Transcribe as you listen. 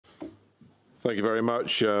Thank you very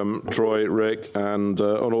much, Troy, Rick, and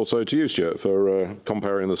also to you, Stuart, for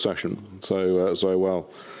comparing the session so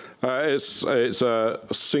well. It's a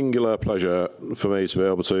singular pleasure for me to be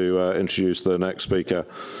able to introduce the next speaker,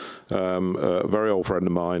 a very old friend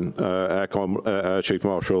of mine, Air Chief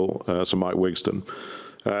Marshal Sir Mike Wigston.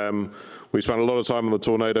 We spent a lot of time on the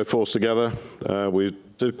Tornado Force together. We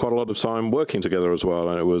did quite a lot of time working together as well,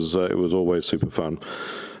 and it was always super fun.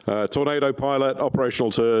 Tornado pilot, operational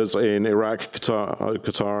tours in Iraq,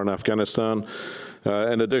 Qatar and Afghanistan.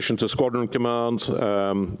 In addition to squadron command,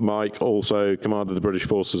 Mike also commanded the British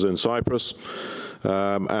forces in Cyprus.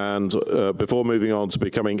 And before moving on to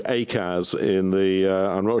becoming ACAS in the,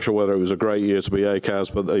 I'm not sure whether it was a great year to be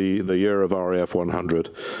ACAS, but the year of RAF 100.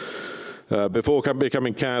 Before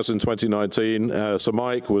becoming CAS in 2019, Sir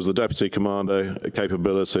Mike was the Deputy Commander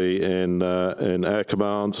capability in Air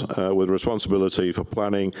Command with responsibility for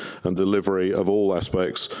planning and delivery of all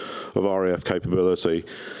aspects of RAF capability.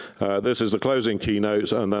 This is the closing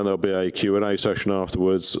keynote, and then there'll be a Q&A session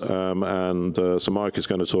afterwards, and Sir Mike is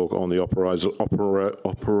going to talk on the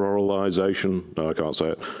operationalization. No, I can't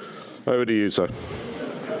say it. Over to you, sir.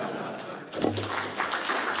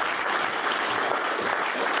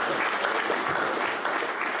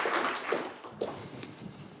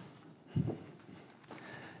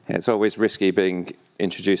 It's always risky being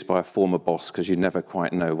introduced by a former boss because you never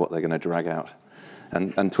quite know what they're going to drag out.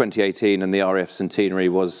 And 2018 and the RAF centenary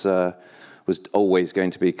was always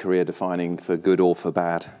going to be career-defining for good or for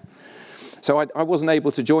bad. So I wasn't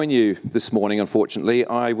able to join you this morning, unfortunately.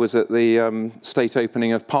 I was at the state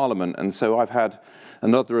opening of Parliament, and so I've had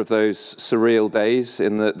another of those surreal days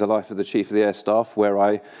in the life of the Chief of the Air Staff, where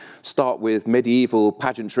I start with medieval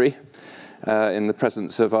pageantry in the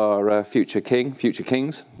presence of our future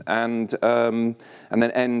kings, and then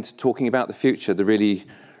end talking about the future, the really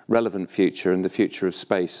relevant future, and the future of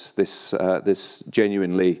space, this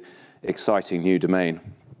genuinely exciting new domain.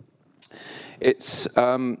 It's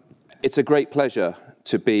a great pleasure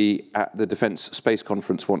to be at the Defence Space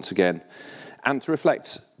Conference once again, and to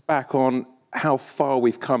reflect back on how far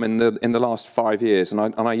we've come in the last 5 years, and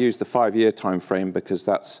I use the 5-year time frame because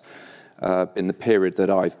that's in the period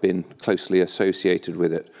that I've been closely associated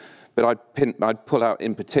with it. But I'd pull out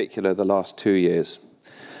in particular the last 2 years.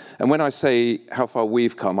 And when I say how far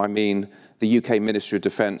we've come, I mean the UK Ministry of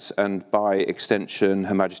Defence and, by extension,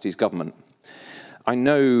 Her Majesty's government. I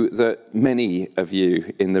know that many of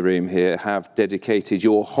you in the room here have dedicated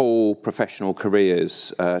your whole professional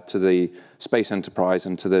careers to the space enterprise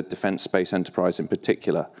and to the defence space enterprise in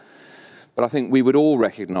particular. But I think we would all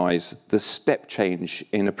recognise the step change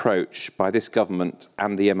in approach by this government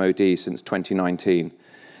and the MOD since 2019,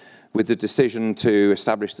 with the decision to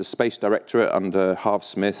establish the Space Directorate under Harve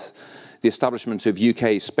Smith, the establishment of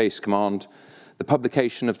UK Space Command, the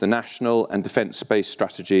publication of the national and defence space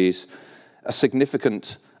strategies, a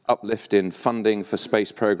significant uplift in funding for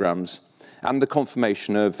space programmes, and the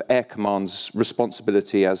confirmation of Air Command's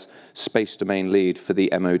responsibility as space domain lead for the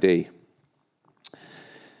MOD.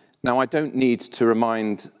 Now, I don't need to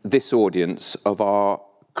remind this audience of our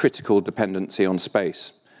critical dependency on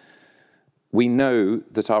space. We know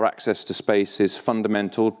that our access to space is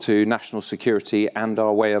fundamental to national security and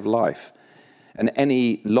our way of life, and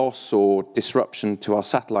any loss or disruption to our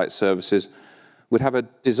satellite services would have a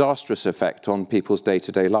disastrous effect on people's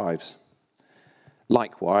day-to-day lives.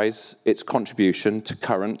 Likewise, its contribution to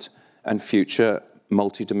current and future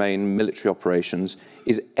multi-domain military operations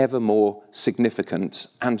is ever more significant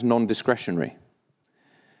and non-discretionary.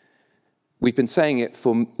 We've been saying it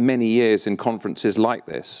for many years in conferences like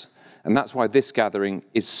this, and that's why this gathering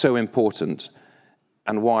is so important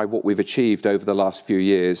and why what we've achieved over the last few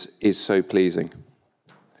years is so pleasing.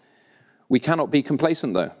 We cannot be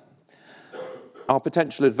complacent, though. Our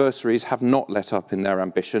potential adversaries have not let up in their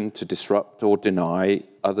ambition to disrupt or deny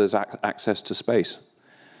others access to space.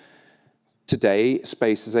 Today,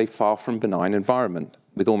 space is a far from benign environment,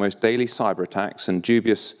 with almost daily cyber attacks and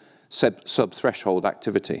dubious sub-threshold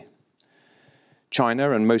activity.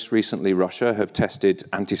 China, and most recently Russia, have tested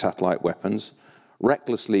anti-satellite weapons,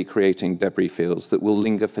 recklessly creating debris fields that will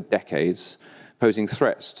linger for decades, posing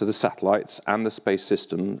threats to the satellites and the space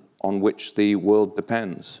system on which the world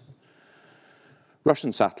depends.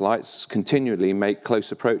 Russian satellites continually make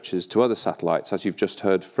close approaches to other satellites, as you've just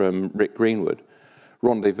heard from Rick Greenwood,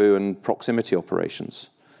 rendezvous and proximity operations.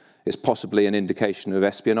 It's possibly an indication of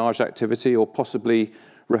espionage activity or possibly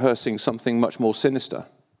rehearsing something much more sinister.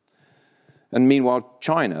 And meanwhile,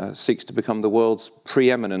 China seeks to become the world's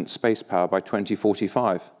preeminent space power by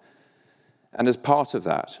 2045. And as part of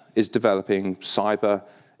that is developing cyber,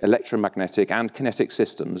 electromagnetic and kinetic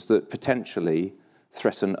systems that potentially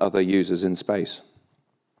threaten other users in space.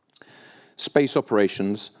 Space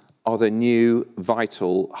operations are the new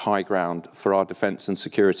vital high ground for our defence and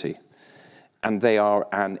security, and they are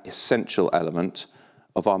an essential element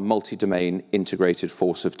of our multi-domain integrated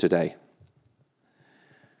force of today.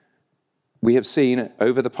 We have seen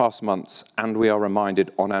over the past months, and we are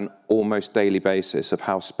reminded on an almost daily basis, of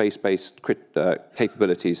how space-based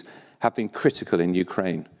capabilities have been critical in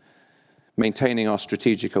Ukraine, maintaining our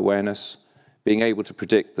strategic awareness, being able to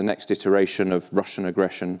predict the next iteration of Russian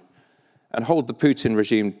aggression, and hold the Putin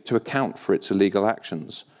regime to account for its illegal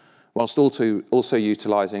actions, whilst also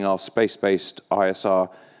utilising our space-based ISR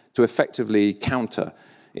to effectively counter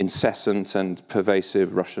incessant and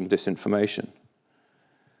pervasive Russian disinformation.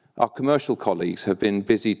 Our commercial colleagues have been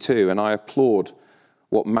busy too, and I applaud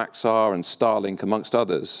what Maxar and Starlink, amongst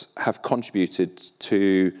others, have contributed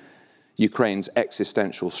to Ukraine's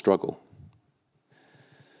existential struggle.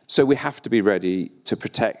 So we have to be ready to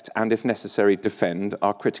protect and, if necessary, defend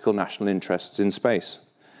our critical national interests in space.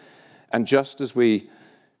 And just as we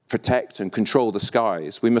protect and control the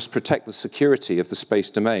skies, we must protect the security of the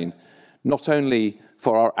space domain, not only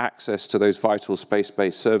for our access to those vital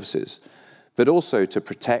space-based services, but also to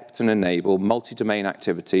protect and enable multi-domain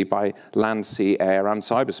activity by land, sea, air, and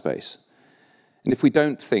cyberspace. And if we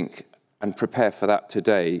don't think and prepare for that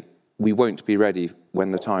today, we won't be ready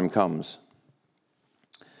when the time comes.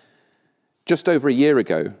 Just over a year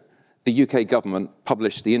ago, the UK government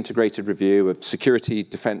published the Integrated Review of Security,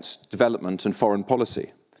 Defence, Development and Foreign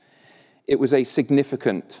Policy. It was a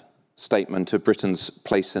significant statement of Britain's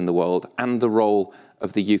place in the world and the role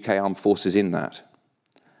of the UK armed forces in that.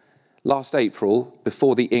 Last April,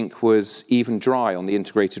 before the ink was even dry on the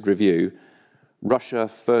Integrated Review, Russia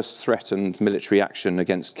first threatened military action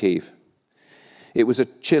against Kyiv. It was a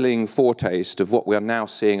chilling foretaste of what we are now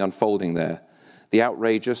seeing unfolding there, the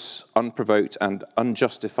outrageous, unprovoked and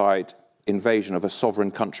unjustified invasion of a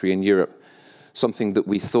sovereign country in Europe, something that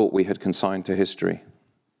we thought we had consigned to history.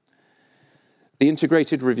 The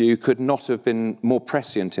Integrated Review could not have been more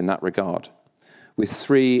prescient in that regard, with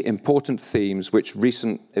three important themes which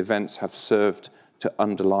recent events have served to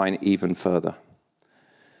underline even further.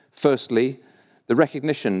 Firstly, the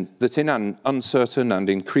recognition that in an uncertain and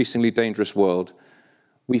increasingly dangerous world,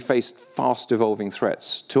 we faced fast-evolving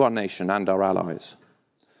threats to our nation and our allies.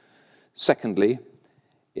 Secondly,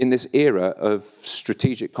 in this era of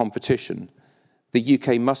strategic competition, the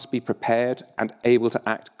UK must be prepared and able to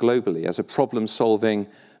act globally as a problem-solving,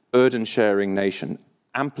 burden-sharing nation,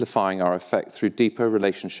 amplifying our effect through deeper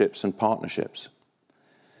relationships and partnerships.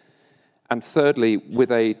 And thirdly,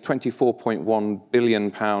 with a £24.1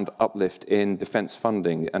 billion uplift in defence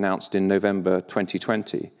funding announced in November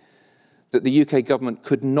 2020, that the UK government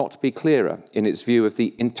could not be clearer in its view of the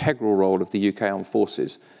integral role of the UK armed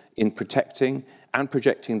forces in protecting and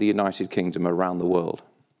projecting the United Kingdom around the world.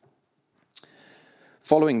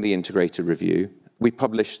 Following the Integrated Review, we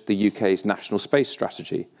published the UK's National Space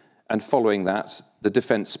Strategy, and following that, the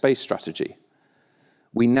Defence Space Strategy.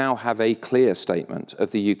 We now have a clear statement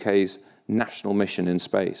of the UK's national mission in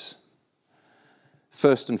space.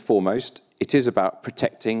 First and foremost, it is about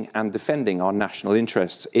protecting and defending our national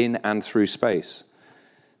interests in and through space.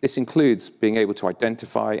 This includes being able to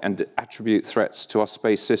identify and attribute threats to our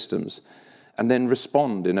space systems and then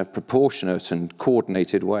respond in a proportionate and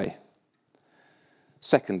coordinated way.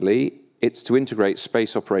 Secondly, it's to integrate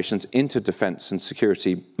space operations into defence and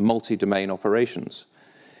security multi-domain operations,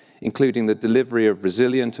 including the delivery of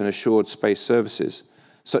resilient and assured space services,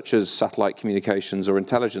 such as satellite communications or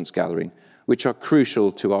intelligence gathering, which are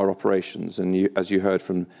crucial to our operations, and as you heard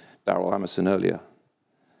from Darrell Amerson earlier.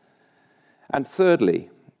 And thirdly,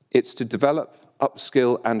 it's to develop,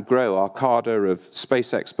 upskill and grow our cadre of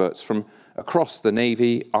space experts from across the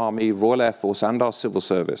Navy, Army, Royal Air Force and our civil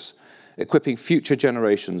service, equipping future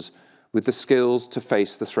generations with the skills to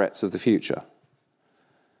face the threats of the future.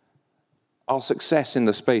 Our success in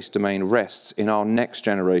the space domain rests in our next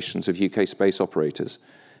generations of UK space operators,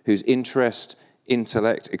 whose interest,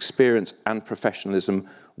 intellect, experience and professionalism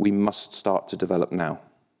we must start to develop now.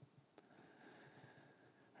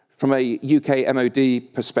 From a UK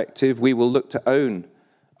MOD perspective, we will look to own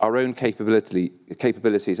our own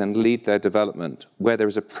capabilities and lead their development where there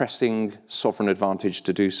is a pressing sovereign advantage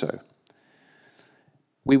to do so.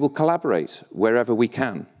 We will collaborate wherever we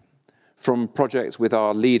can, from projects with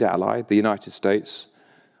our lead ally, the United States,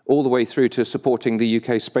 all the way through to supporting the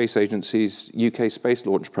UK Space Agency's UK space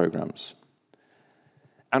launch programs.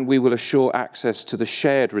 And we will assure access to the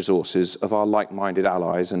shared resources of our like-minded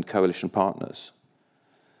allies and coalition partners.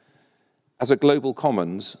 As a global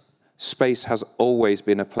commons, space has always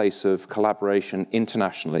been a place of collaboration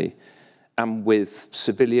internationally and with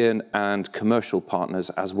civilian and commercial partners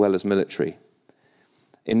as well as military.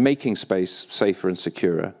 In making space safer and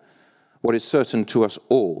securer, what is certain to us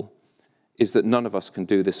all is that none of us can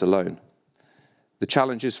do this alone. The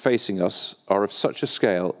challenges facing us are of such a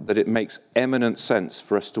scale that it makes eminent sense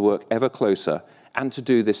for us to work ever closer and to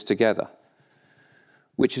do this together,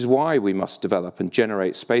 which is why we must develop and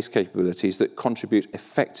generate space capabilities that contribute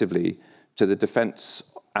effectively to the defense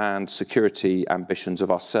and security ambitions of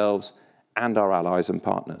ourselves and our allies and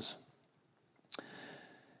partners.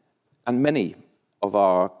 And many of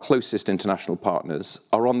our closest international partners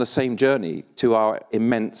are on the same journey to our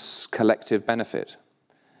immense collective benefit.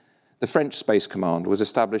 The French Space Command was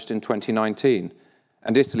established in 2019,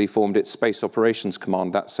 and Italy formed its Space Operations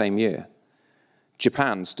Command that same year.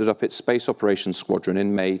 Japan stood up its Space Operations Squadron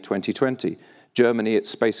in May 2020, Germany its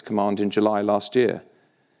Space Command in July last year.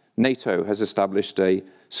 NATO has established a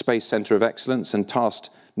Space Centre of Excellence and tasked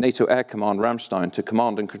NATO Air Command Ramstein to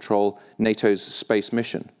command and control NATO's space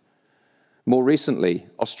mission. More recently,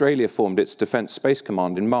 Australia formed its Defence Space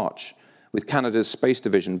Command in March, with Canada's Space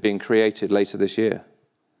Division being created later this year.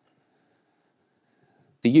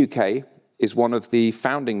 The UK is one of the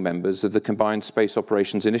founding members of the Combined Space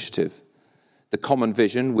Operations Initiative, the common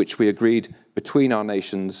vision which we agreed between our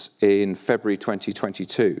nations in February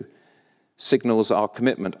 2022 signals our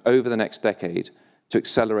commitment over the next decade to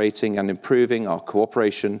accelerating and improving our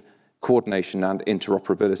cooperation, coordination and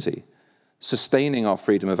interoperability, sustaining our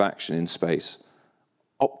freedom of action in space,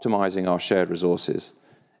 optimizing our shared resources,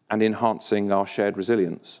 and enhancing our shared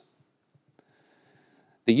resilience.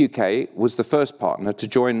 The UK was the first partner to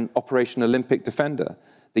join Operation Olympic Defender,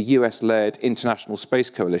 the US-led international space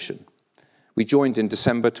coalition. We joined in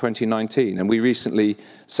December 2019, and we recently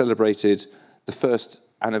celebrated the first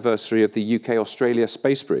anniversary of the UK-Australia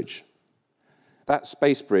Space Bridge. That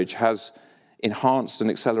space bridge has enhanced and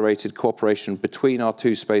accelerated cooperation between our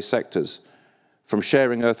two space sectors, from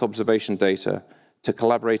sharing Earth observation data to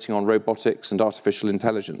collaborating on robotics and artificial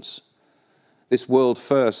intelligence. This world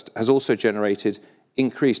first has also generated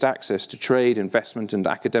increased access to trade, investment, and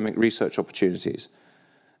academic research opportunities,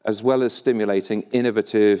 as well as stimulating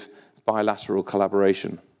innovative bilateral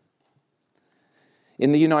collaboration.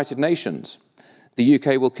 In the United Nations, the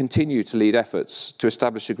UK will continue to lead efforts to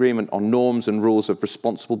establish agreement on norms and rules of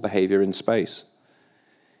responsible behaviour in space.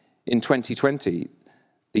 In 2020,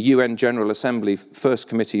 the UN General Assembly First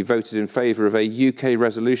Committee voted in favour of a UK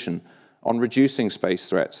resolution on reducing space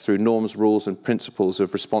threats through norms, rules and principles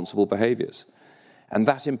of responsible behaviours. And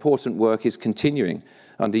that important work is continuing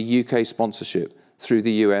under UK sponsorship through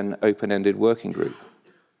the UN Open-Ended Working Group.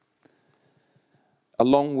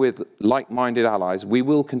 Along with like-minded allies, we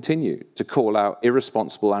will continue to call out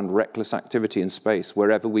irresponsible and reckless activity in space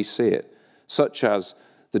wherever we see it, such as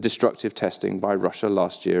the destructive testing by Russia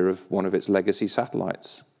last year of one of its legacy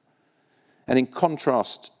satellites. And in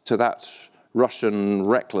contrast to that Russian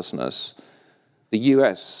recklessness, the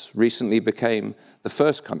US recently became the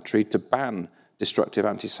first country to ban destructive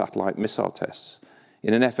anti-satellite missile tests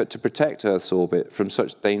in an effort to protect Earth's orbit from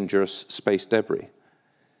such dangerous space debris.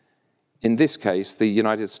 In this case, the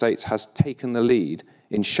United States has taken the lead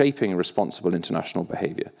in shaping responsible international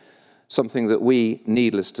behaviour, something that we,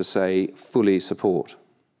 needless to say, fully support.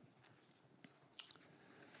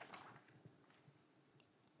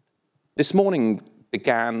 This morning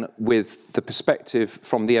began with the perspective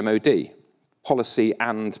from the MOD, policy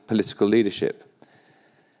and political leadership.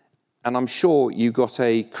 And I'm sure you got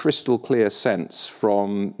a crystal clear sense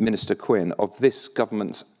from Minister Quinn of this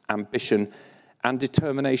government's ambition and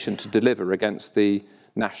determination to deliver against the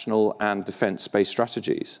national and defence space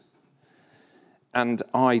strategies. And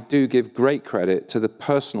I do give great credit to the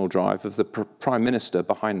personal drive of the Prime Minister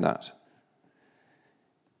behind that.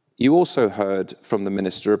 You also heard from the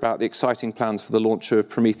Minister about the exciting plans for the launch of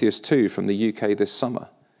Prometheus 2 from the UK this summer.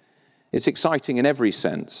 It's exciting in every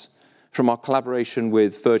sense, from our collaboration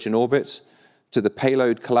with Virgin Orbit to the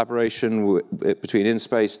payload collaboration between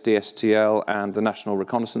InSpace, DSTL and the National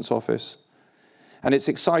Reconnaissance Office. And it's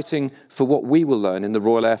exciting for what we will learn in the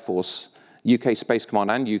Royal Air Force, UK Space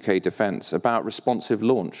Command and UK Defence about responsive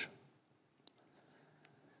launch.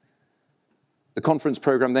 The conference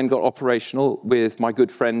programme then got operational with my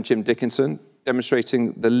good friend Jim Dickinson,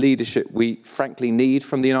 demonstrating the leadership we frankly need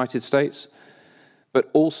from the United States, but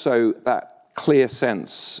also that clear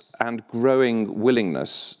sense and growing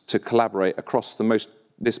willingness to collaborate across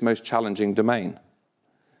this most challenging domain.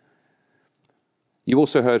 You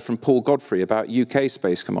also heard from Paul Godfrey about UK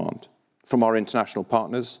Space Command, from our international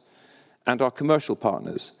partners and our commercial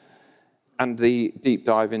partners, and the deep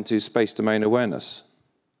dive into space domain awareness.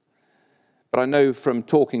 But I know from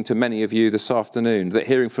talking to many of you this afternoon that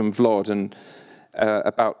hearing from Vlad and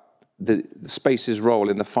about the space's role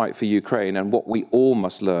in the fight for Ukraine and what we all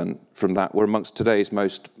must learn from that were amongst today's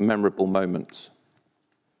most memorable moments.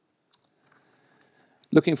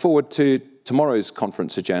 Looking forward to tomorrow's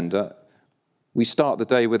conference agenda, we start the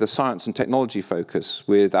day with a science and technology focus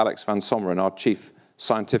with Alex van Sommeren, our Chief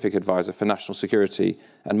Scientific Advisor for National Security,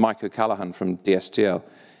 and Mike O'Callaghan from DSTL,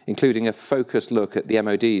 including a focused look at the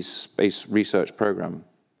MOD's space research programme.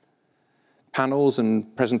 Panels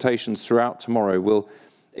and presentations throughout tomorrow will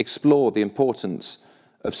explore the importance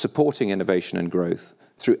of supporting innovation and growth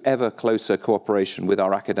through ever closer cooperation with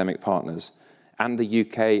our academic partners and the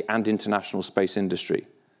UK and international space industry,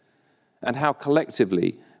 and how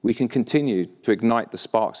collectively we can continue to ignite the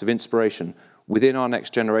sparks of inspiration within our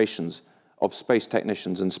next generations of space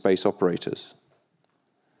technicians and space operators.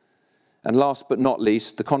 And last but not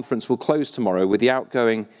least, the conference will close tomorrow with the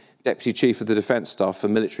outgoing Deputy Chief of the Defence Staff for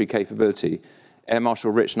Military Capability, Air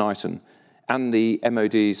Marshal Rich Knighton, and the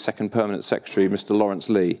MOD's Second Permanent Secretary, Mr. Lawrence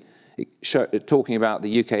Lee, talking about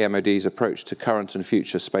the UK MOD's approach to current and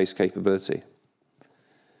future space capability.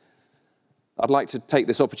 I'd like to take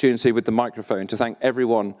this opportunity with the microphone to thank every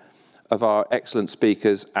one of our excellent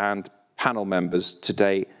speakers and panel members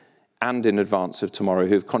today and in advance of tomorrow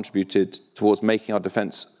who have contributed towards making our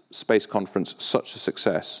Defence Space Conference such a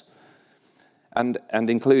success. And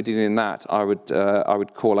including in that, I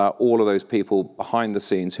would call out all of those people behind the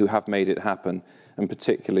scenes who have made it happen, and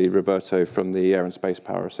particularly Roberto from the Air and Space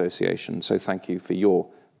Power Association. So thank you for your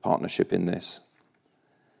partnership in this.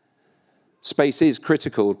 Space is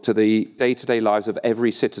critical to the day-to-day lives of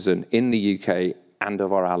every citizen in the UK and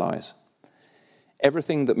of our allies.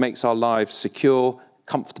 Everything that makes our lives secure,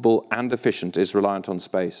 comfortable, and efficient is reliant on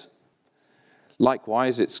space.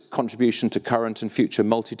 Likewise, its contribution to current and future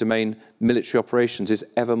multi-domain military operations is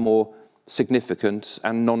ever more significant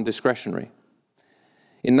and non-discretionary.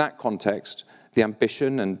 In that context, the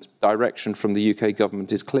ambition and direction from the UK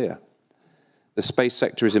government is clear. The space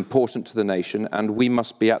sector is important to the nation, and we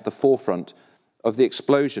must be at the forefront of the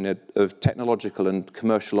explosion of technological and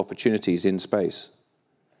commercial opportunities in space.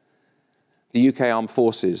 The UK Armed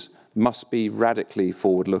Forces must be radically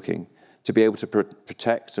forward-looking to be able to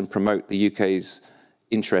protect and promote the UK's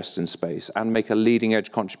interests in space and make a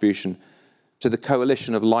leading-edge contribution to the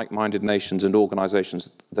coalition of like-minded nations and organisations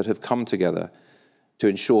that have come together to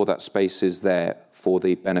ensure that space is there for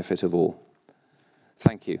the benefit of all.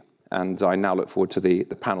 Thank you. And I now look forward to the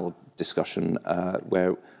panel discussion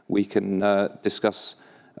where we can discuss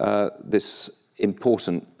this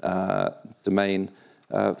important domain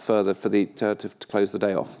further for to close the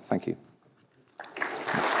day off. Thank you.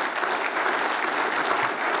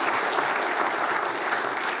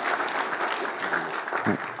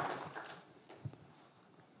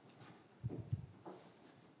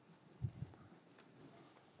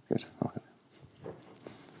 Good. Okay.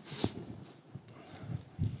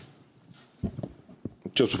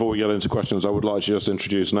 Just before we get into questions, I would like to just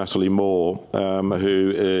introduce Natalie Moore,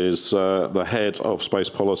 who is the head of space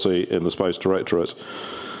policy in the Space Directorate.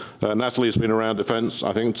 Natalie has been around defence,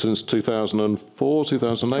 I think, since 2004,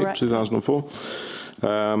 2008, correct. 2004,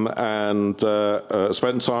 and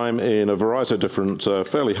spent time in a variety of different,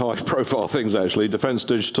 fairly high-profile things, actually. Defence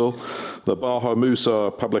Digital, the Baha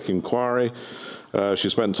Musa Public Inquiry. She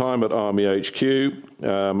spent time at Army HQ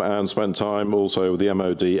and spent time also with the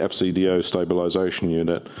MOD FCDO Stabilisation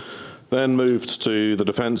Unit. Then moved to the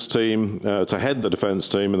defence team, to head the defence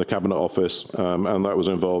team in the Cabinet Office, and that was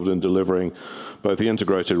involved in delivering both the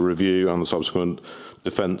integrated review and the subsequent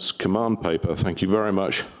defence command paper. Thank you very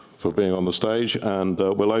much for being on the stage, and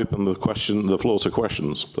we'll open the floor to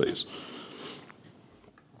questions, please.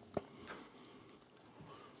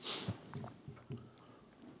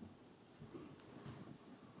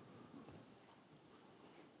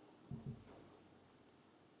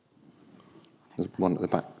 There's one at the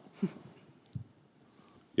back.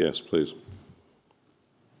 Yes, please.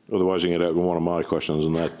 Otherwise, you can get out with one of my questions,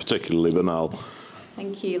 and they're particularly banal.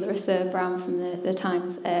 Thank you. Larissa Brown from the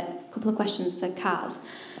Times. A couple of questions for Kaz.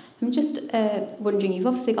 I'm just wondering, you've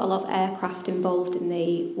obviously got a lot of aircraft involved in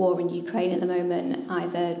the war in Ukraine at the moment,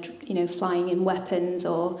 either flying in weapons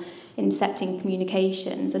or intercepting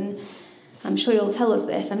communications, and I'm sure you'll tell us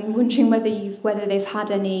this. I'm wondering whether they've had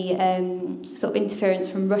any sort of interference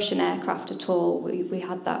from Russian aircraft at all. We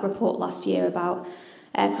had that report last year about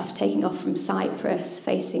aircraft taking off from Cyprus,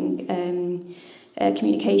 facing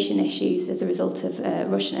communication issues as a result of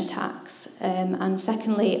Russian attacks. And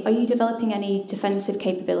secondly, are you developing any defensive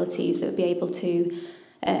capabilities that would be able to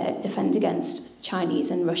defend against Chinese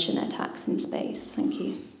and Russian attacks in space? Thank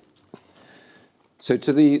you. So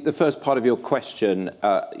to the first part of your question,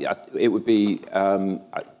 it would be,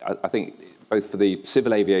 I think, both for the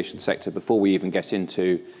civil aviation sector, before we even get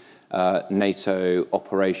into NATO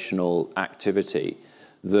operational activity,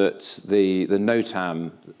 that the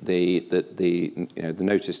NOTAM, the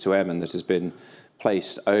notice to airmen that has been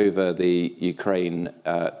placed over the Ukraine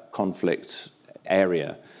conflict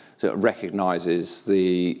area, so it recognises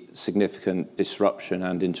the significant disruption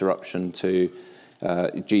and interruption to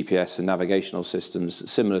GPS and navigational systems,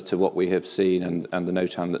 similar to what we have seen, and the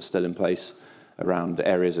NOTAM that's still in place around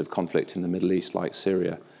areas of conflict in the Middle East, like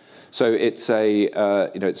Syria. So it's a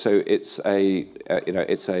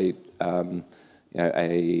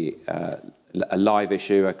live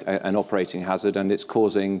issue, an operating hazard, and it's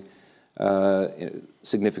causing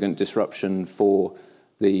significant disruption for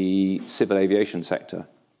the civil aviation sector.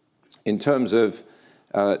 In terms of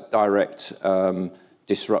direct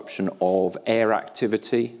disruption of air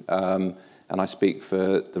activity, and I speak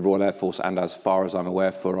for the Royal Air Force and, as far as I'm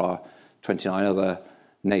aware, for our 29 other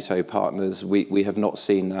NATO partners, we have not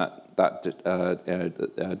seen that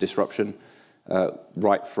disruption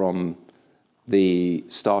right from the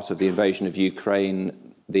start of the invasion of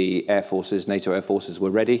Ukraine. The air forces, NATO air forces,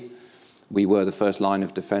 were ready. We were the first line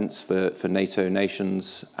of defence for NATO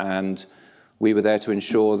nations, and we were there to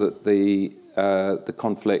ensure that the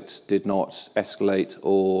conflict did not escalate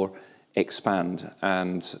or expand.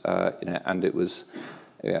 And it was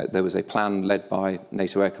there was a plan led by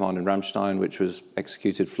NATO Air Command in Ramstein, which was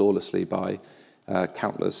executed flawlessly by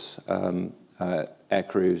countless air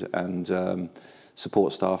crews and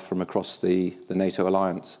support staff from across the NATO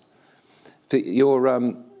alliance. To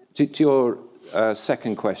your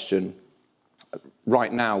second question,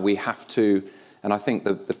 right now we have to, and I think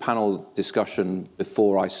the panel discussion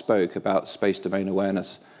before I spoke about space domain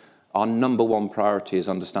awareness, our number one priority is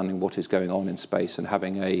understanding what is going on in space and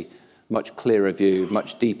having a much clearer view,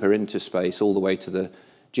 much deeper into space, all the way to the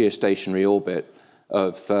geostationary orbit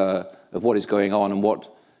of what is going on and what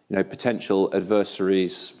potential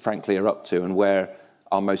adversaries, frankly, are up to, and where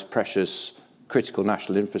our most precious critical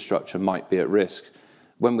national infrastructure might be at risk.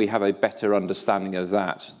 When we have a better understanding of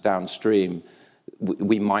that downstream,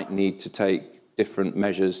 we might need to take different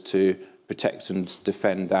measures to protect and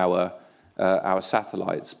defend our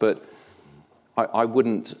satellites. But I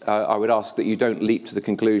would ask that you don't leap to the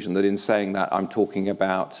conclusion that in saying that I'm talking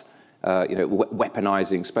about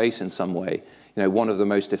weaponizing space in some way. One of the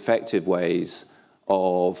most effective ways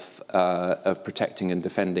of protecting and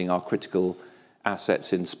defending our critical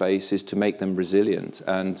assets in space is to make them resilient,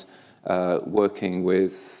 and working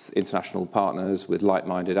with international partners, with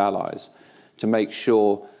like-minded allies, to make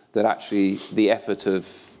sure that actually the effort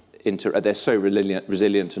of they're so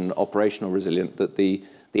resilient and operational resilient that the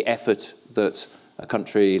effort that a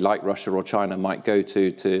country like Russia or China might go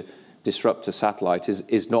to disrupt a satellite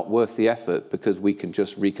is not worth the effort, because we can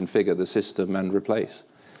just reconfigure the system and replace.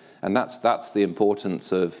 And that's the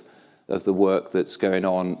importance of the work that's going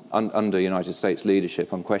on under United States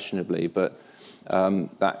leadership, unquestionably. But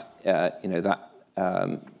that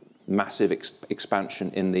massive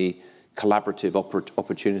expansion in the collaborative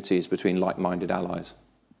opportunities between like-minded allies.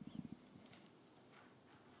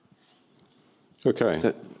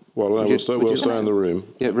 Okay. Well, we'll stay in the room.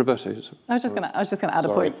 Yeah, Roberto. I was just going to add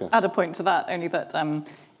a point to that, only that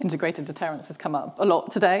integrated deterrence has come up a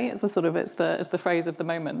lot today. It's the phrase of the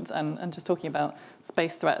moment, and just talking about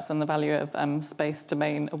space threats and the value of space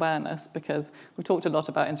domain awareness, because we've talked a lot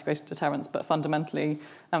about integrated deterrence, but fundamentally,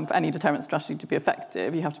 for any deterrence strategy to be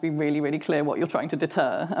effective, you have to be really, really clear what you're trying to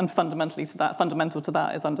deter. And fundamental to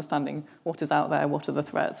that is understanding what is out there, what are the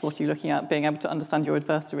threats, what are you looking at, being able to understand your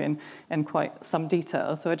adversary in quite some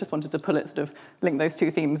detail. So I just wanted to pull it, link those two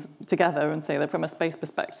themes together and say that from a space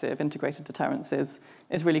perspective, integrated deterrence is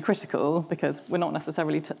really critical, because we're not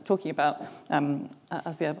necessarily talking about,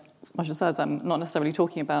 as the Marshal says, not necessarily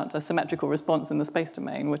talking about a symmetrical response in the space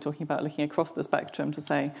domain. We're talking about looking across the spectrum to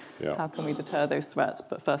say, how can we deter those threats?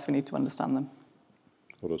 But first we need to understand them.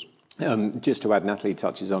 Just to add, Natalie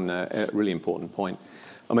touches on a really important point.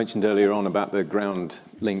 I mentioned earlier on about the ground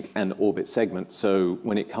link and orbit segment. So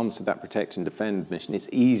when it comes to that protect and defend mission, it's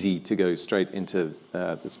easy to go straight into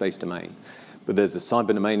the space domain. But there's a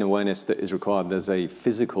cyber domain awareness that is required. There's a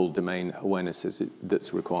physical domain awareness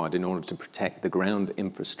that's required in order to protect the ground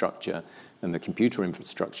infrastructure and the computer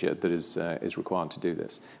infrastructure that is required to do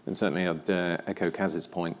this. And certainly I'd echo Kaz's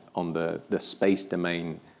point on the space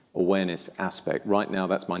domain awareness aspect. Right now,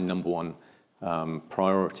 that's my number one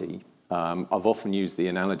priority. I've often used the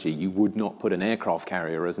analogy, you would not put an aircraft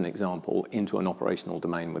carrier, as an example, into an operational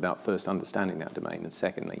domain without first understanding that domain, and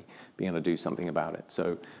secondly, being able to do something about it.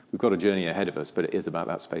 So we've got a journey ahead of us, but it is about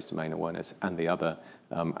that space domain awareness and the other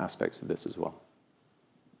aspects of this as well.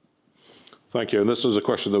 Thank you. And this is a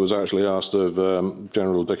question that was actually asked of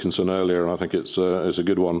General Dickinson earlier, and I think it's a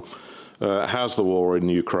good one. Has the war in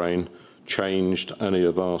Ukraine changed any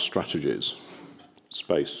of our strategies?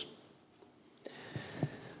 Space.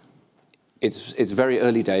 It's very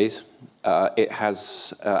early days. It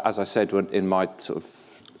has, as I said in my sort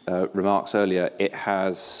of remarks earlier, it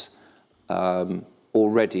has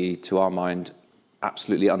already, to our mind,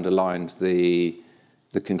 absolutely underlined the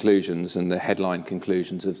conclusions and the headline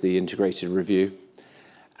conclusions of the integrated review,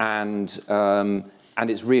 and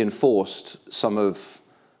it's reinforced some of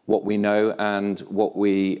what we know and what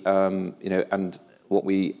we and what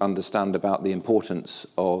we understand about the importance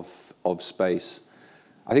of space.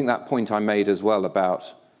 I think that point I made as well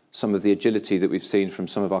about some of the agility that we've seen from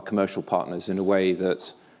some of our commercial partners in a way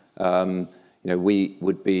that we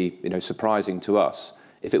would be surprising to us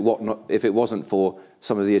if it wasn't for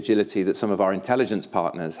some of the agility that some of our intelligence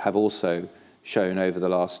partners have also shown over the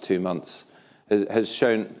last 2 months, has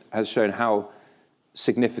shown how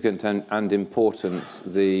significant and important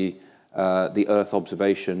the Earth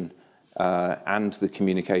observation and the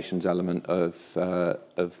communications element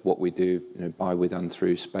of what we do by, with, and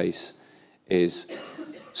through space is.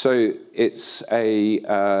 So it's we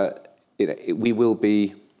will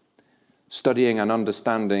be studying and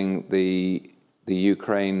understanding the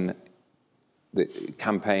Ukraine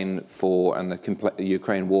campaign and the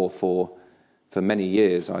Ukraine war for many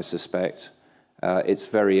years, I suspect. It's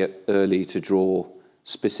very early to draw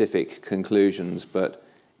specific conclusions, but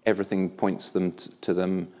everything points to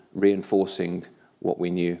them reinforcing what we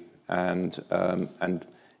knew and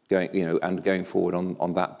going forward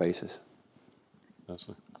on that basis. That's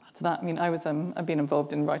it. To that, I mean, I've been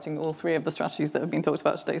involved in writing all 3 of the strategies that have been talked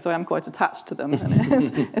about today, so I am quite attached to them, and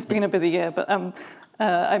it's been a busy year. But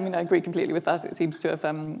I mean, I agree completely with that. It seems to have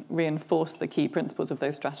reinforced the key principles of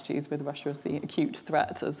those strategies, with Russia as the acute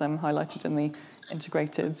threat, as highlighted in the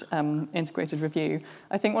integrated review.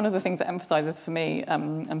 I think one of the things that emphasises for me,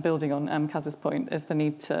 and building on Kaz's point, is the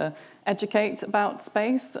need to educate about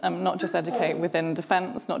space, not just educate within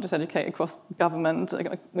defence, not just educate across government,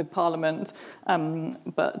 with Parliament,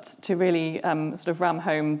 but to really sort of ram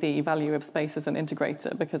home the value of space as an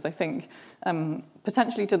integrator, because I think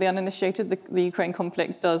potentially to the uninitiated, the Ukraine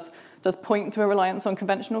conflict does point to a reliance on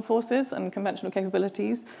conventional forces and conventional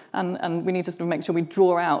capabilities, and we need to sort of make sure we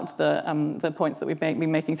draw out the points that we've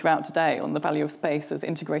been making throughout today on the value of space as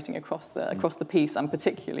integrating across the piece, and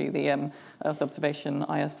particularly the Earth observation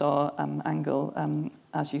ISR angle,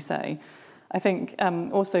 as you say. I think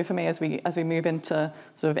also for me, as we move into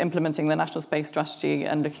sort of implementing the national space strategy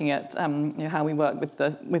and looking at how we work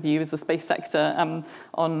with you as the space sector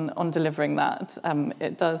on delivering that,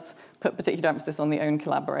 it does put particular emphasis on the own,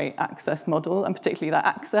 collaborate, access model, and particularly that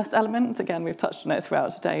access element. Again, we've touched on it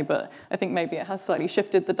throughout today, but I think maybe it has slightly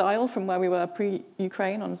shifted the dial from where we were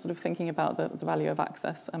pre-Ukraine on sort of thinking about the value of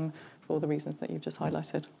access for all the reasons that you've just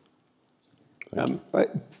highlighted.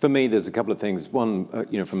 For me, there's a couple of things. One,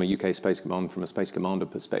 from a UK Space Command, from a Space Commander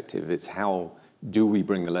perspective, it's how do we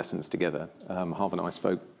bring the lessons together? Harv and I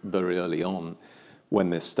spoke very early on when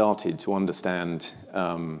this started to understand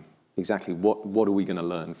exactly what are we going to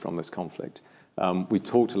learn from this conflict. We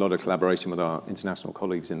talked a lot of collaboration with our international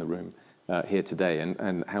colleagues in the room here today,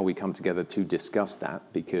 and how we come together to discuss that,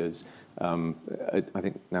 because I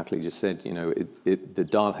think Natalie just said, the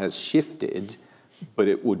dial has shifted, but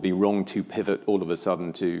it would be wrong to pivot all of a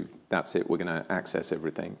sudden to, that's it, we're going to access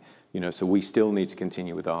everything. So we still need to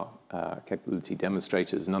continue with our capability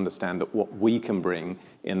demonstrators and understand that what we can bring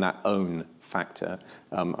in that own factor,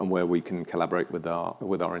 and where we can collaborate with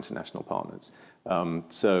our international partners.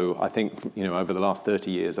 So I think, over the last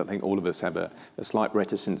 30 years, I think all of us have a slight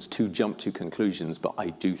reticence to jump to conclusions, but I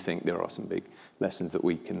do think there are some big lessons that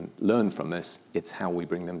we can learn from this. It's how we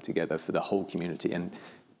bring them together for the whole community. And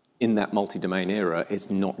in that multi-domain era,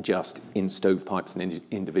 it's not just in stovepipes and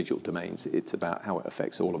individual domains. It's about how it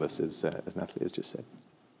affects all of us, as Natalie has just said.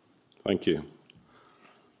 Thank you.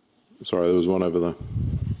 Sorry, there was one over there.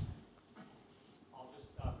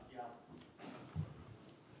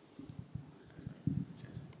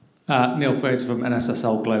 Neil Fraser from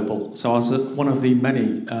NSSL Global. So I was at one of the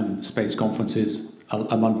many space conferences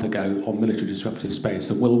a month ago on military disruptive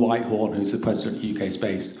space, and Will Whitehorn, who's the president of UK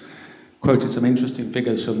Space, quoted some interesting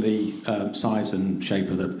figures from the size and shape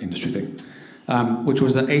of the industry thing, which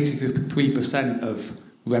was that 83% of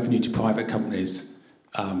revenue to private companies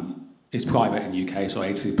is private in the UK, so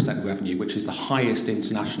 83% of revenue, which is the highest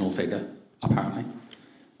international figure, apparently.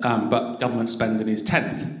 But government spending is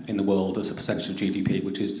 10th in the world as a percentage of GDP,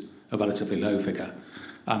 which is a relatively low figure.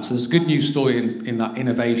 So there's a good news story in that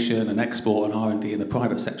innovation and export and R&D in the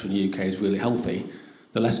private sector in the UK is really healthy.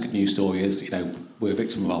 The less good news story is, we're a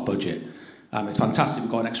victim of our budget. It's fantastic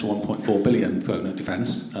we've got an extra 1.4 billion thrown at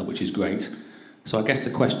defence, which is great. So I guess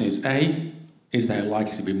the question is, A, is there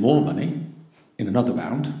likely to be more money in another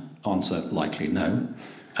round? Answer, likely no.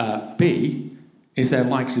 B, is there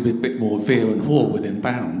likely to be a bit more veer and haul within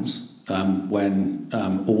bounds when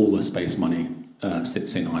all the space money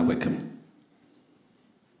sits in High Wycombe?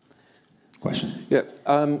 Question. Yeah,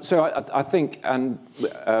 so I think, and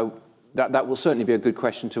that will certainly be a good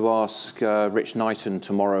question to ask Rich Knighton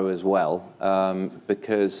tomorrow as well,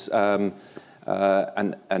 because, and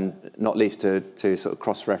not least to sort of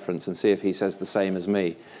cross-reference and see if he says the same as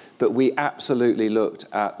me. But we absolutely looked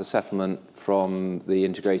at the settlement from the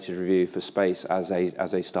integrated review for space as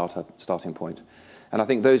a starting point. And I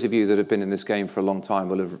think those of you that have been in this game for a long time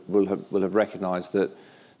will have recognised that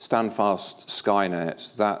Standfast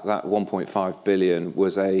Skynet, that 1.5 billion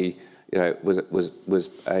was a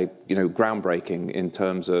groundbreaking in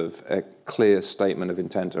terms of a clear statement of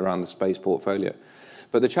intent around the space portfolio.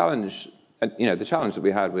 But the challenge that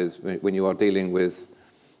we had with when you are dealing with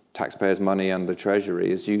taxpayers' money and the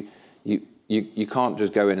Treasury is you can't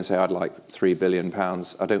just go in and say, I'd like £3 billion.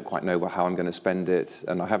 I don't quite know how I'm going to spend it,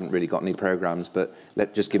 and I haven't really got any programs, but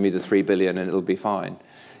just give me the £3 billion and it'll be fine.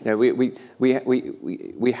 You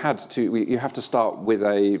have to start with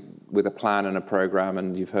a plan and a program,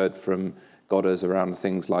 and you've heard from Goddard around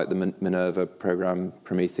things like the Minerva program,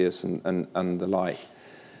 Prometheus, and the like.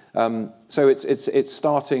 So it's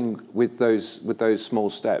starting with those small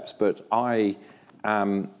steps, but I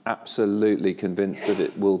am absolutely convinced that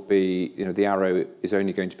it will be, the arrow is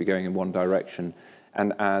only going to be going in one direction,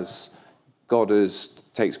 and as Goddard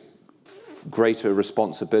takes greater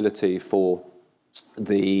responsibility for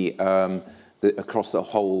across the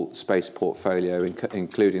whole space portfolio,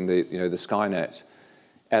 including the Skynet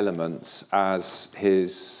elements, as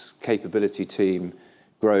his capability team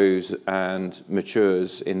grows and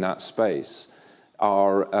matures in that space,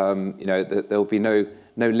 there'll be no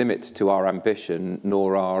limit to our ambition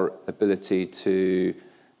nor our ability to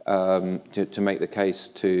make the case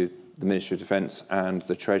to the Ministry of Defence and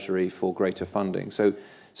the Treasury for greater funding. So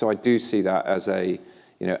I do see that as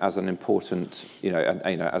as an important,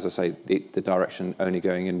 as I say, the direction only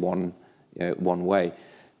going in one way.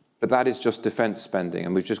 But that is just defence spending,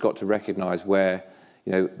 and we've just got to recognise where,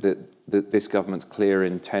 this government's clear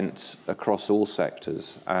intent across all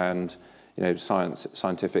sectors, and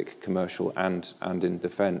scientific, commercial, and in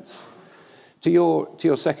defence. To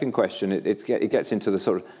your second question, it gets into the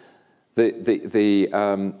sort of the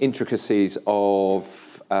intricacies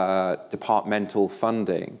of departmental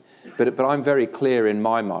funding. But I'm very clear in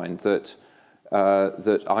my mind that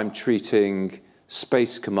I'm treating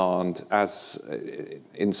Space Command as,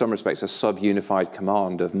 in some respects, a sub-unified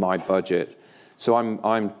command of my budget. So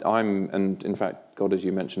and in fact, God, as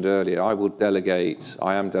you mentioned earlier,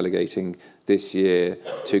 I am delegating this year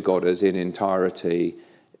to Goddard in entirety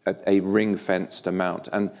a ring-fenced amount,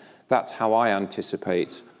 and that's how I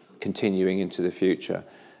anticipate continuing into the future.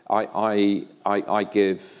 I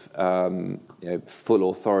give full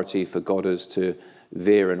authority for Goddard to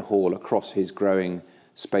veer and haul across his growing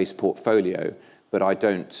space portfolio, but I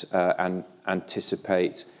don't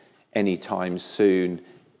anticipate any time soon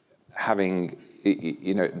having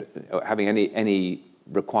any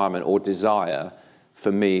requirement or desire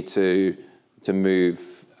for me to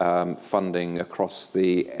move funding across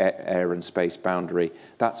the air and space boundary.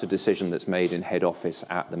 That's a decision that's made in head office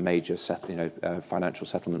at the major financial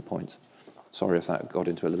settlement points. Sorry if that got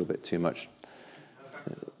into a little bit too much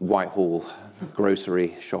Whitehall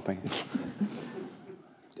grocery shopping.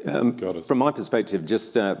 From my perspective,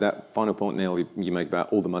 just that final point, Neil, you made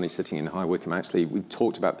about all the money sitting in High Wycombe. Actually, we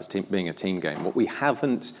talked about this team being a team game. What we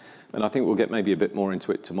haven't, and I think we'll get maybe a bit more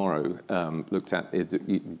into it tomorrow, looked at is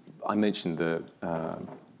I mentioned the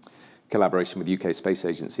collaboration with the UK Space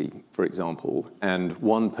Agency, for example, and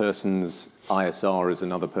one person's ISR is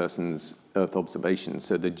another person's Earth observation.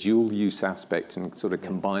 So the dual use aspect and sort of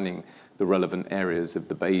combining the relevant areas of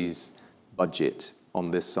the Bayes budget on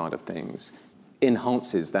this side of things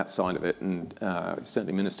enhances that side of it. And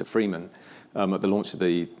certainly Minister Freeman at the launch of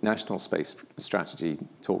the National Space Strategy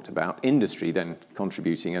talked about industry then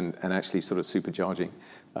contributing and actually sort of supercharging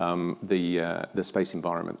the space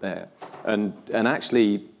environment there. And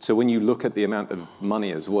actually, so when you look at the amount of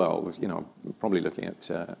money as well, probably looking at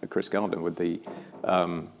Chris Gardner with the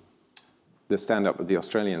the stand-up of the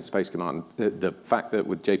Australian Space Command, the fact that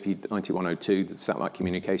with JP9102, the satellite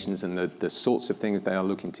communications and the sorts of things they are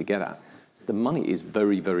looking to get at, the money is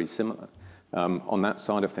very, very similar on that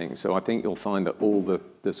side of things. So I think you'll find that all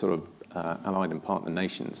the sort of allied and partner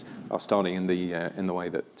nations are starting in the way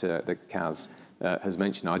that Kaz has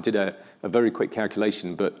mentioned. I did a very quick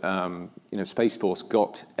calculation, but Space Force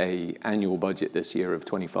got an annual budget this year of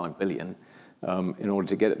 25 billion in order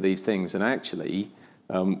to get at these things, and actually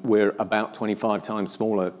we're about 25 times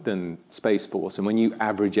smaller than Space Force. And when you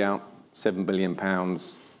average out £7 billion,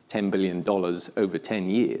 $10 billion over 10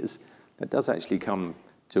 years, that does actually come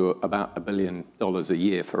to about $1 billion a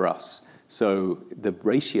year for us. So the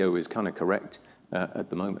ratio is kind of correct at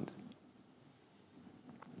the moment.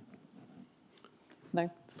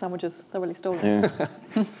 No, sandwiches thoroughly stolen. Yeah.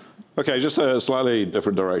 Okay, just a slightly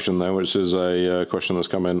different direction then, which is a question that's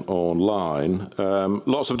come in online.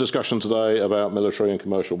 Lots of discussion today about military and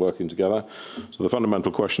commercial working together. So the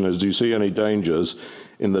fundamental question is, do you see any dangers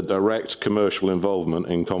in the direct commercial involvement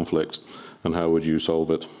in conflict, and how would you solve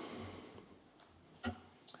it?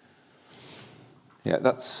 Yeah,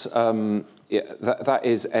 that's that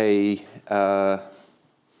is a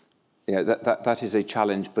that is a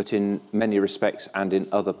challenge, but in many respects and in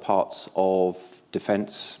other parts of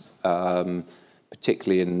defence,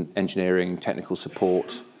 particularly in engineering, technical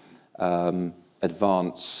support,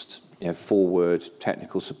 advanced, forward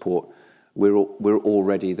technical support, we're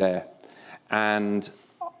already there, and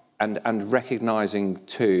recognising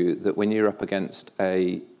too that when you're up against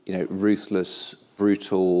a ruthless,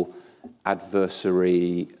 brutal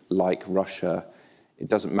adversary like Russia, it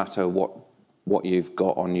doesn't matter what you've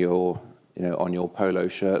got on your polo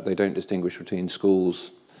shirt. They don't distinguish between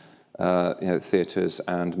schools, theatres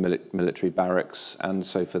and military barracks, and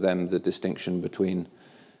so for them the distinction between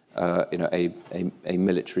a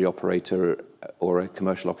military operator or a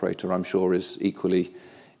commercial operator, I'm sure, is equally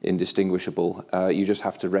indistinguishable. You just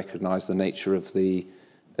have to recognise the nature of the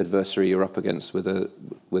adversary you're up against with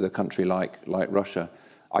a country like Russia.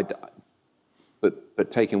 But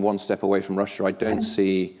taking one step away from Russia, I don't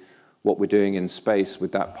see what we're doing in space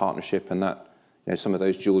with that partnership and that some of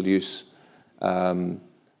those dual use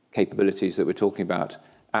capabilities that we're talking about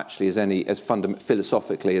actually as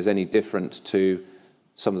philosophically as any different to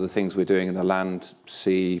some of the things we're doing in the land,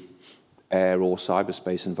 sea, air, or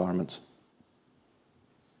cyberspace environments.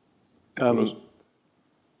 I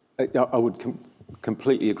would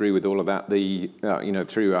completely agree with all of that.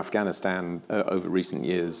 Through Afghanistan over recent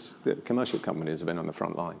years, commercial companies have been on the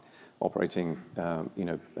front line, operating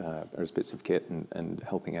various bits of kit and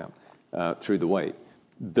helping out through the way.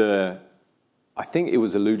 I think it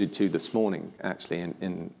was alluded to this morning, actually,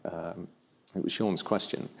 in it was Sean's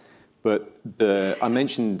question, but I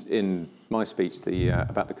mentioned in my speech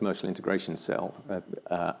about the commercial integration cell,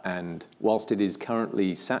 and whilst it is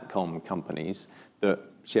currently SATCOM companies that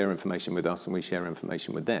share information with us and we share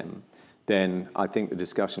information with them, then I think the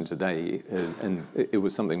discussion today, and it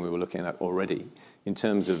was something we were looking at already, in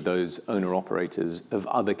terms of those owner-operators of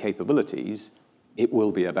other capabilities, it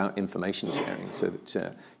will be about information sharing so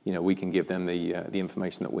that we can give them the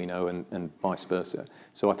information that we know and vice versa.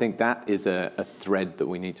 So I think that is a thread that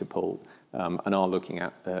we need to pull and are looking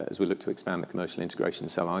at as we look to expand the commercial integration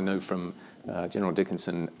cell. I know from General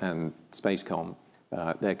Dickinson and Spacecom,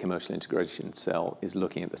 their commercial integration cell is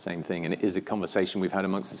looking at the same thing, and it is a conversation we've had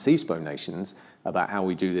amongst the CSPO nations about how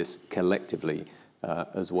we do this collectively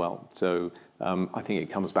as well. So I think it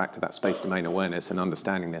comes back to that space domain awareness and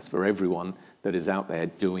understanding this for everyone that is out there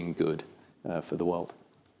doing good for the world.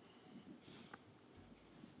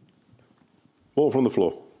 More from the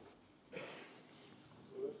floor.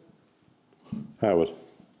 Howard,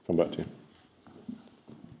 come back to you.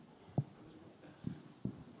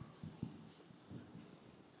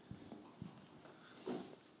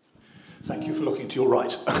 Thank you for looking to your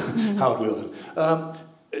right, Howard Wielden.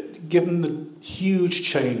 Given the huge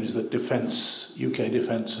change that UK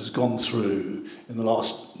defence has gone through in the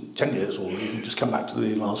last 10 years, or even just come back to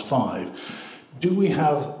the last 5, do we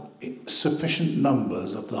have sufficient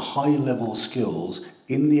numbers of the high-level skills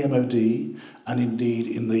in the MOD and indeed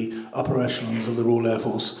in the upper echelons of the Royal Air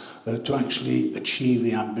Force to actually achieve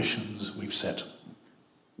the ambitions we've set?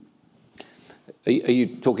 Are you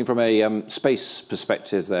talking from a space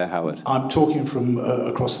perspective there, Howard? I'm talking from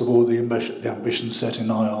across the board, the ambition set in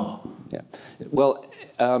IR. Yeah. Well,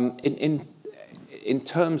 in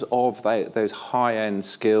terms of those high-end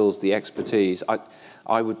skills, the expertise,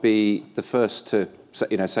 I would be the first to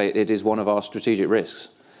say it is one of our strategic risks,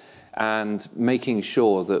 and making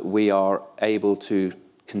sure that we are able to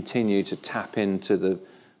continue to tap into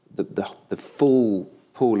the full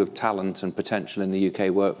pool of talent and potential in the UK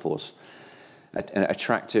workforce.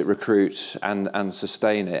 attract it, recruit, and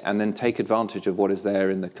sustain it, and then take advantage of what is there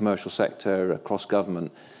in the commercial sector, across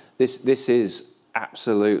government. This is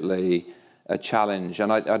absolutely a challenge,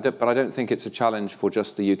 but I don't think it's a challenge for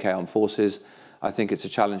just the UK Armed Forces. I think it's a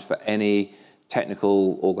challenge for any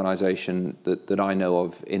technical organisation that I know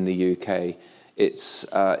of in the UK. It's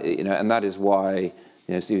and that is why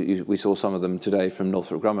we saw some of them today from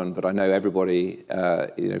Northrop Grumman. But I know everybody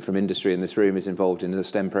from industry in this room is involved in the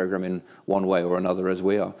STEM programme in one way or another, as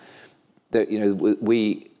we are. That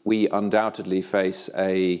we undoubtedly face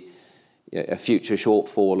a future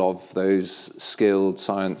shortfall of those skilled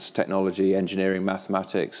science, technology, engineering,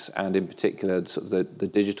 mathematics, and in particular sort of the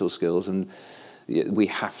digital skills, and we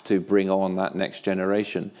have to bring on that next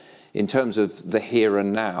generation. In terms of the here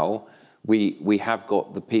and now, we have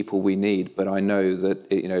got the people we need, but I know that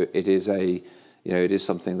it is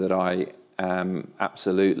something that I am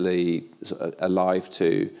absolutely alive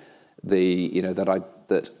to.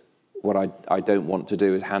 What I don't want to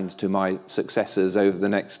do is hand to my successors over the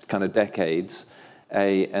next kind of decades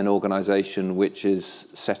an organisation which is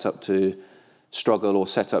set up to struggle or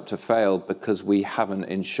set up to fail because we haven't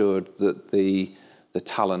ensured that the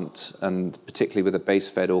talent, and particularly with a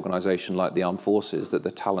base-fed organisation like the Armed Forces, that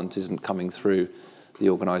the talent isn't coming through the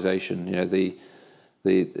organisation. The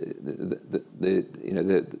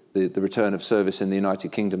return of service in the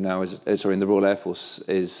United Kingdom now in the Royal Air Force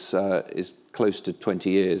is close to 20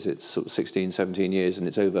 years. It's sort of 16, 17 years, and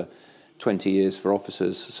it's over 20 years for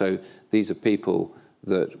officers. So these are people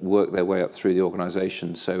that work their way up through the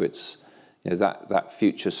organisation. So it's that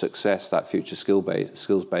future success, that future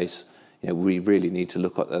skills base. We really need to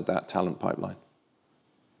look at that talent pipeline.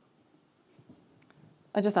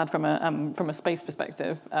 I just add from a space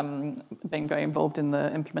perspective, being very involved in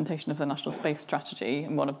the implementation of the National Space Strategy,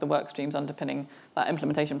 and one of the work streams underpinning that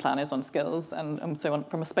implementation plan is on skills. And so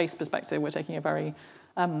from a space perspective, we're taking a very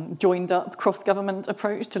joined up cross-government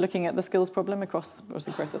approach to looking at the skills problem across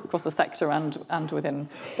the sector and within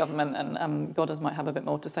government. And Goddard might have a bit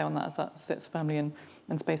more to say on that, as that sits firmly in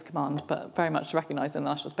Space Command, but very much recognised in the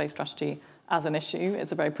National Space Strategy as an issue.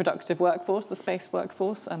 It's a very productive workforce, the space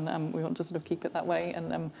workforce, and we want to sort of keep it that way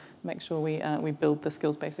and make sure we build the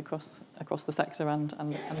skills base across the sector and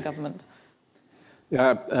government.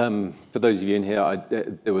 Yeah, for those of you in here,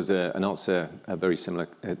 there was an answer very similar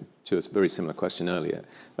to a very similar question earlier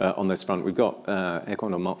on this front. We've got Air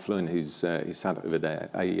Commodore Mark Fluin, who's sat over there,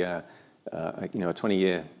 a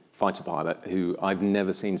 20-year fighter pilot who I've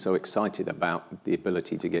never seen so excited about the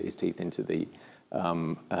ability to get his teeth into the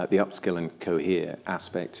upskill and cohere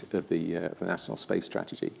aspect of the National Space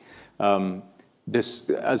Strategy. This,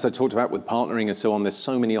 as I talked about with partnering and so on, there's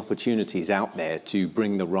so many opportunities out there to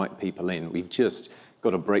bring the right people in. We've just got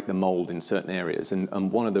to break the mold in certain areas.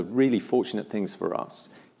 And one of the really fortunate things for us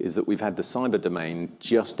is that we've had the cyber domain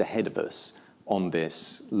just ahead of us on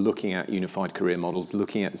this, looking at unified career models,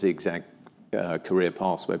 looking at zigzag career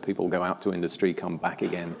paths where people go out to industry, come back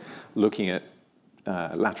again, looking at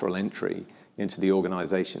lateral entry into the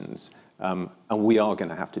organizations. And we are going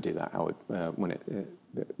to have to do that, Howard,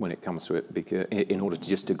 when it comes to it, because in order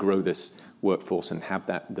to grow this workforce and have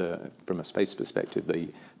that, from a space perspective,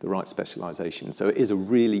 the right specialization. So it is a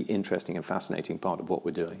really interesting and fascinating part of what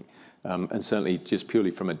we're doing. And certainly just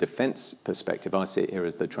purely from a defense perspective, I sit here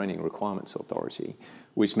as the Training Requirements Authority,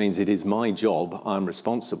 which means it is my job, I'm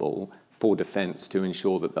responsible for defense to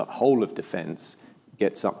ensure that the whole of defense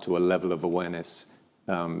gets up to a level of awareness,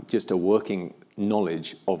 just a working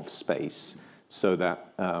knowledge of space, so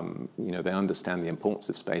that they understand the importance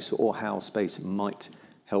of space or how space might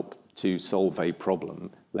help to solve a problem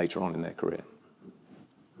later on in their career.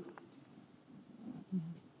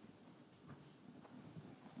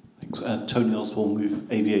 Thanks. Tony Osborne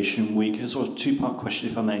with Aviation Week. A sort of two-part question,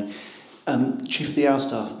 if I may. Chief of the Air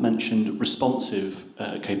Staff mentioned responsive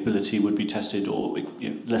capability would be tested, or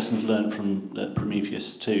lessons learned from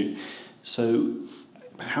Prometheus 2. So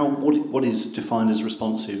what is defined as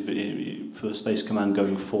responsive for Space Command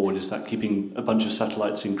going forward? Is that keeping a bunch of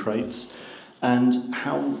satellites in crates? And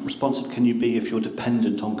how responsive can you be if you're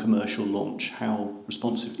dependent on commercial launch? How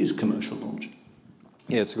responsive is commercial launch?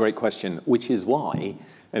 Yeah, it's a great question, which is why,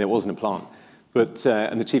 and it wasn't a plan, but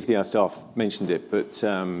and the Chief of the Air Staff mentioned it, but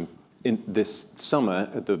in this summer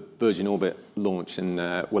at the Virgin Orbit launch, and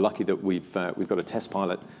we're lucky that we've got a test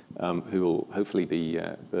pilot who will hopefully be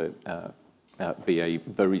a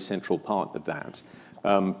very central part of that.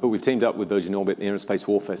 But we've teamed up with Virgin Orbit and the Aerospace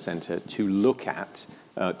Warfare Centre to look at,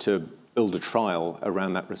 to build a trial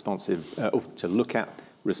around that to look at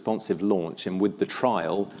responsive launch, and with the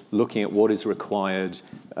trial, looking at what is required,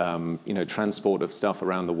 transport of stuff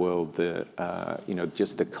around the world,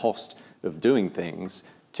 just the cost of doing things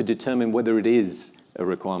to determine whether it is a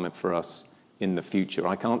requirement for us in the future.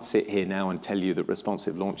 I can't sit here now and tell you that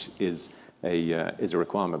responsive launch is a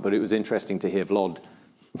requirement, but it was interesting to hear Vlad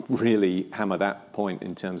really hammer that point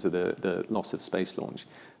in terms of the loss of space launch.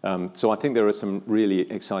 So I think there are some really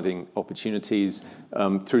exciting opportunities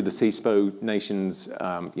through the CSPO nations.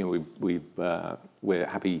 We're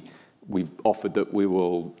happy. We've offered that we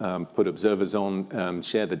will put observers on,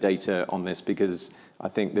 share the data on this, because I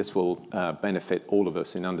think this will benefit all of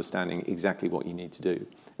us in understanding exactly what you need to do.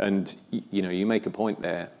 And you make a point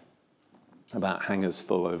there about hangars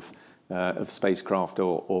full of spacecraft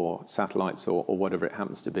or satellites or whatever it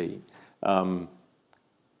happens to be.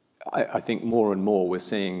 I think more and more we're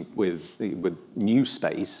seeing with new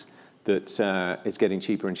space that it's getting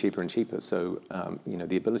cheaper and cheaper and cheaper. So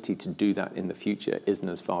the ability to do that in the future isn't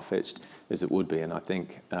as far-fetched as it would be. And I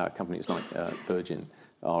think companies like Virgin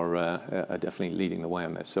are definitely leading the way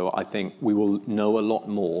on this. So I think we will know a lot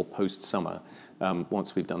more post-summer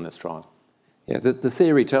once we've done this trial. Yeah, the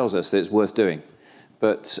theory tells us that it's worth doing.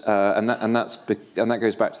 But and that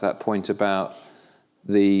goes back to that point about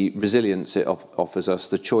the resilience it offers us,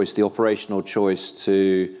 the choice, the operational choice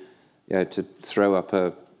to throw up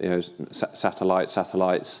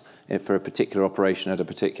satellites for a particular operation at a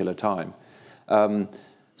particular time.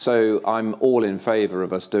 So I'm all in favour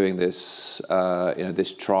of us doing this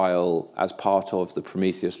this trial as part of the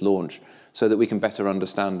Prometheus launch, so that we can better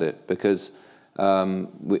understand it, because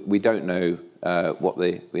we don't know what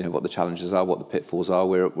the challenges are, what the pitfalls are.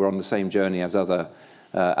 We're on the same journey as other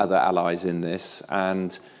allies in this,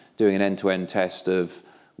 and doing an end-to-end test of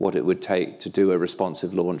what it would take to do a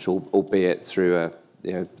responsive launch, albeit through a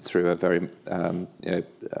very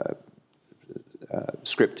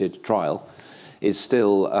scripted trial, is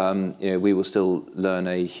still we will still learn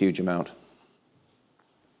a huge amount.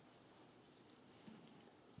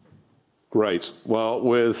 Great. Well,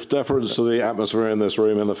 with deference to the atmosphere in this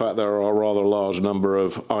room and the fact there are a rather large number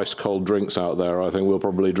of ice-cold drinks out there, I think we'll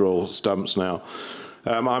probably draw stumps now.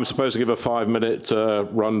 I'm supposed to give a 5-minute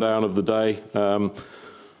rundown of the day.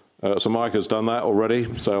 So Mike has done that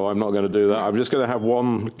already, so I'm not going to do that. I'm just going to have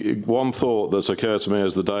one thought that's occurred to me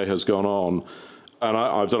as the day has gone on. And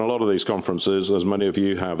I've done a lot of these conferences, as many of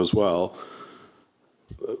you have as well.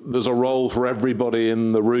 There's a role for everybody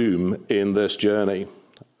in the room in this journey,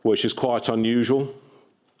 which is quite unusual.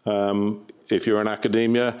 If you're in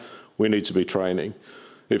academia, we need to be training.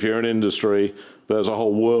 If you're in industry, there's a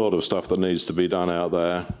whole world of stuff that needs to be done out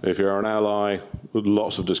there. If you're an ally,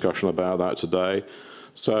 lots of discussion about that today.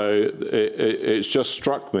 So it's just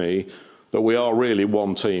struck me that we are really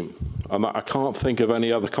one team. And I can't think of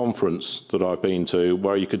any other conference that I've been to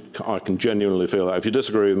where I can genuinely feel that. If you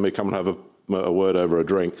disagree with me, come and have a word over a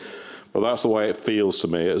drink. But that's the way it feels to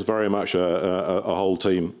me. It's very much a whole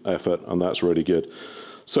team effort, and that's really good.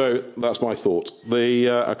 So that's my thought.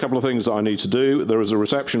 A couple of things that I need to do. There is a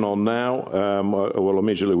reception on now. Well,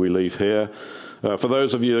 immediately we leave here. For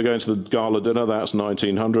those of you that are going to the gala dinner, that's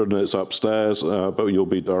 1900 and it's upstairs, but you'll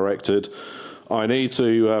be directed. I need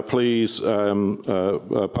to please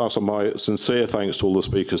pass on my sincere thanks to all the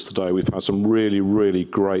speakers today. We've had some really, really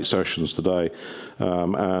great sessions today,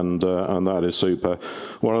 and that is super.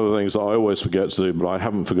 One of the things that I always forget to do, but I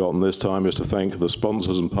haven't forgotten this time, is to thank the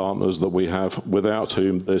sponsors and partners that we have, without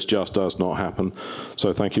whom this just does not happen.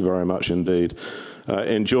 So thank you very much indeed.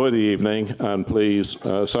 Enjoy the evening, and please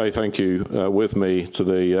say thank you with me to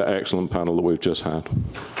the excellent panel that we've just had.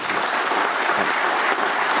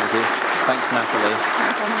 Thank you. Thanks, Natalie.